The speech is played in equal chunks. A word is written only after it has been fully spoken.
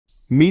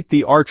Meet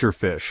the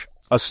archerfish,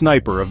 a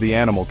sniper of the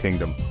animal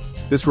kingdom.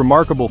 This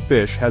remarkable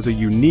fish has a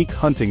unique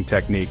hunting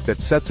technique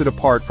that sets it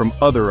apart from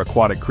other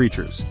aquatic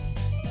creatures.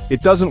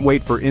 It doesn't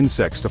wait for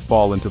insects to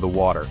fall into the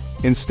water.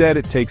 Instead,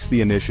 it takes the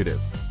initiative.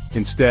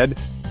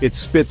 It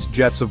spits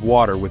jets of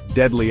water with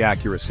deadly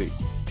accuracy,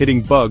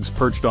 hitting bugs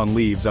perched on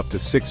leaves up to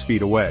 6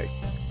 feet away.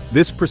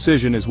 This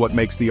precision is what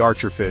makes the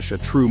archerfish a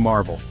true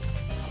marvel.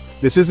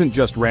 This isn't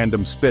just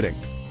random spitting.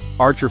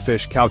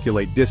 Archerfish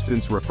calculate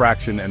distance,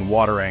 refraction, and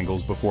water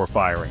angles before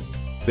firing.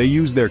 They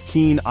use their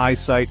keen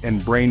eyesight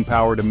and brain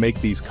power to make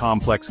these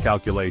complex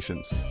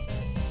calculations.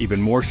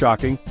 Even more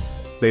shocking,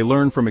 they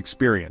learn from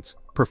experience,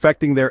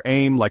 perfecting their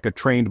aim like a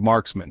trained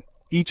marksman.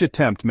 Each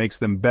attempt makes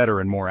them better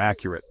and more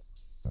accurate.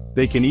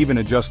 They can even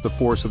adjust the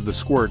force of the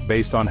squirt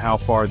based on how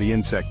far the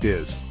insect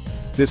is.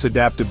 This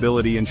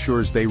adaptability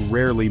ensures they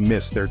rarely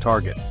miss their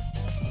target.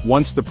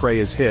 Once the prey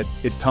is hit,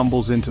 it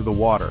tumbles into the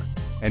water,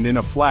 and in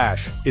a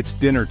flash, it's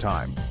dinner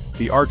time.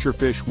 The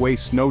archerfish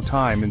wastes no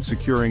time in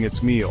securing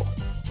its meal.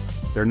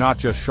 They're not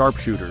just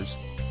sharpshooters,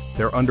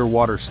 they're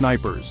underwater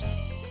snipers.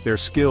 Their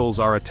skills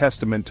are a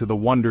testament to the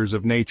wonders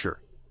of nature.